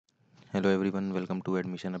Hello everyone, welcome to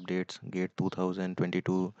Admission Updates. GATE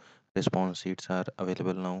 2022 response sheets are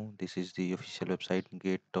available now. This is the official website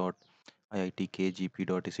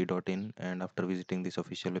gate.iitkgp.ac.in, and after visiting this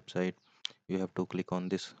official website, you have to click on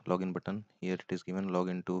this login button. Here it is given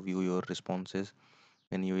login to view your responses.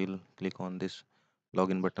 When you will click on this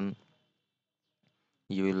login button,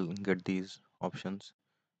 you will get these options.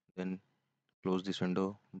 Then close this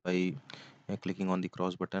window by clicking on the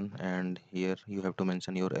cross button, and here you have to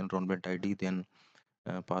mention your enrollment ID, then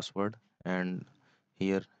password, and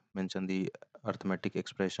here mention the arithmetic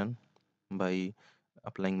expression by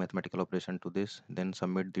applying mathematical operation to this, then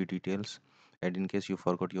submit the details. And in case you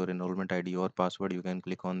forgot your enrollment ID or password, you can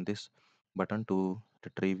click on this button to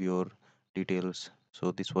retrieve your details.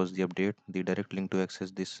 So this was the update. The direct link to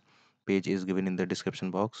access this page is given in the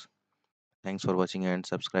description box. Thanks for watching and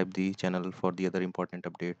subscribe the channel for the other important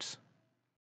updates.